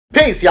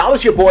Peace, y'all.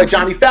 It's your boy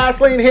Johnny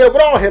Fastlane here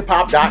with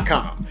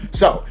allhiphop.com.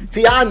 So,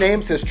 T.I.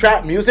 names his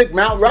trap music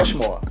Mount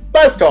Rushmore.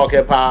 Let's talk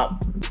hip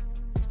hop.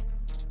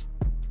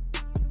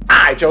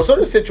 Alright, Joe, so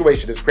the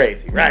situation is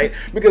crazy, right?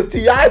 Because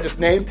T.I. just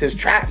named his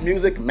trap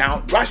music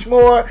Mount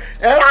Rushmore,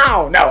 and I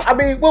don't know. I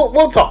mean,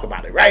 we'll talk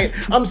about it, right?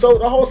 So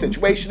the whole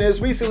situation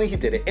is, recently he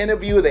did an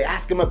interview. They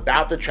asked him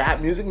about the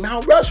trap music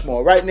Mount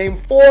Rushmore, right? Name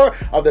 4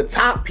 of the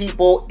top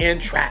people in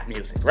trap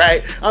music,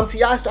 right?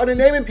 T.I. started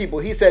naming people.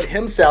 He said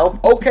himself,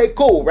 okay,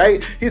 cool,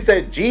 right? He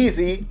said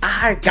Jeezy,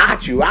 I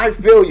got you, I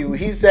feel you.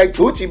 He said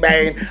Gucci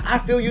Mane, I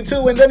feel you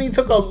too. And then he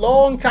took a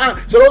long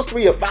time. So those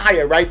 3 are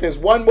fire, right? There's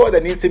one more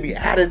that needs to be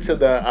added to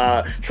the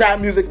trap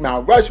music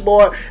Mount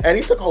Rushmore, and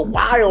he took a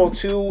while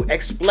to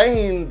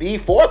explain the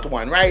 4th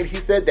one, right? He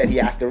said that he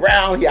asked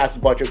around, he asked a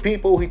bunch of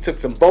people, he took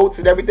some votes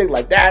and everything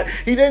like that.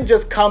 He didn't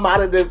just come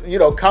out of this,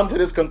 come to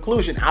this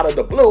conclusion out of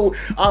the blue,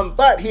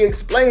 but he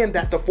explained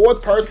that the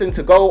 4th person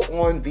to go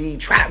on the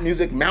trap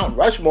music Mount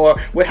Rushmore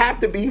would have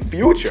to be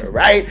Future,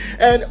 right?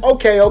 And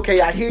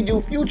okay, I hear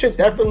you, Future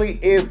definitely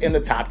is in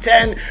the top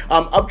 10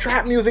 of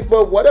trap music,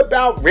 but what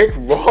about Rick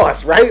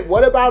Ross, right?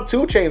 What about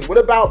 2 Chainz? What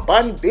about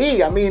Bun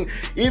B? I mean,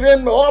 even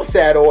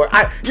Offset, or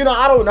I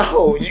don't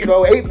know,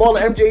 8 Ball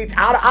MJ,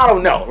 I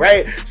don't know,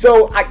 right?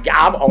 So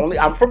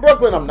I'm from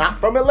Brooklyn, I'm not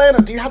from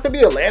Atlanta. Do you have to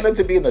be Atlanta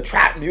to be in the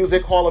Trap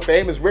Music Hall of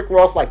Fame? Is Rick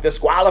Ross like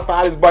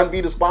disqualified? Is Bun B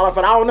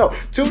disqualified? I don't know.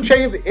 2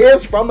 Chainz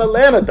is from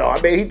Atlanta though.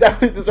 I mean, he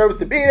definitely deserves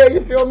to be there,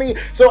 you feel me?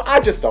 So I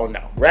just don't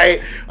know,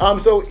 right?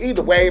 So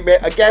either way,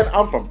 man, again,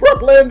 I'm from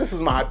Brooklyn, this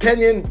is my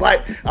opinion,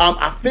 but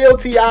I feel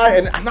T.I.,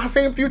 and I'm not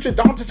saying Future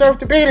don't deserve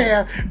to be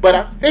there, but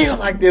I feel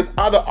like there's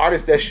other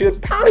artists that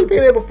should probably be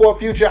there before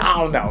Future.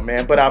 I don't know,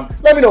 man, but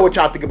let me know what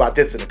y'all think about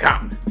this in the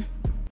comments.